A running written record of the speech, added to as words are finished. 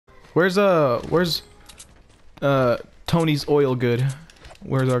Where's Tony's oil good?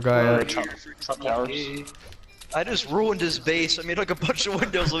 Where's our guy at? Trump Towers. I just ruined his base. I made like a bunch of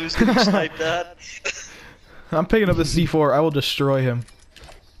windows loose because he sniped that. I'm picking up the C4. I will destroy him.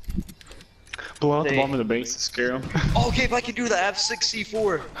 Blow out the bottom of the base to scare him. Oh, okay, if I can do that, I have 6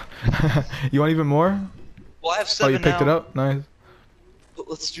 C4. You want even more? Well, I have 7 now. Oh, you picked it up? Nice. But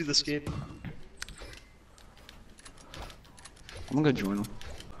let's do this game. I'm gonna join him.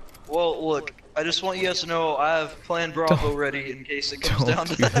 Well, look, I just want you guys to know I have Plan Bravo ready in case it comes down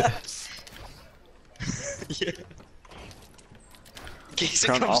to that. Yeah. In case it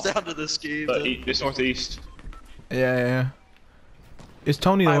comes down to this game. This northeast. Yeah. Is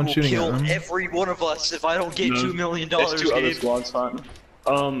Tony the one shooting at him? I will kill every one of us if I don't get $2 million. There's 2 other squads fine.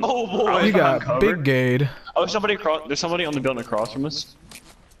 Oh boy. You got Big Gade. Oh, there's somebody on the building across from us.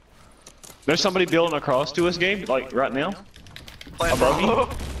 There's somebody building across to us, Gabe, like right now. Plan Bravo?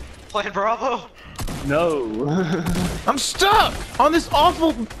 Plan Bravo? No. I'm stuck on this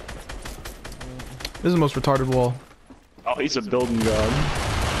awful. This is the most retarded wall. Oh, he's a building god.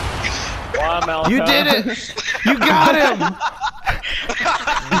 Why, Malachi? You did it! You got him!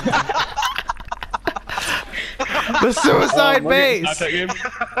 The suicide base! Okay,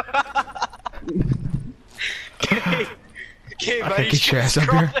 okay, get your ass up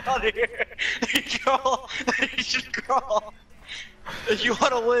here. You should crawl. If you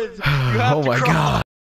want to live, you have oh to my crawl. god.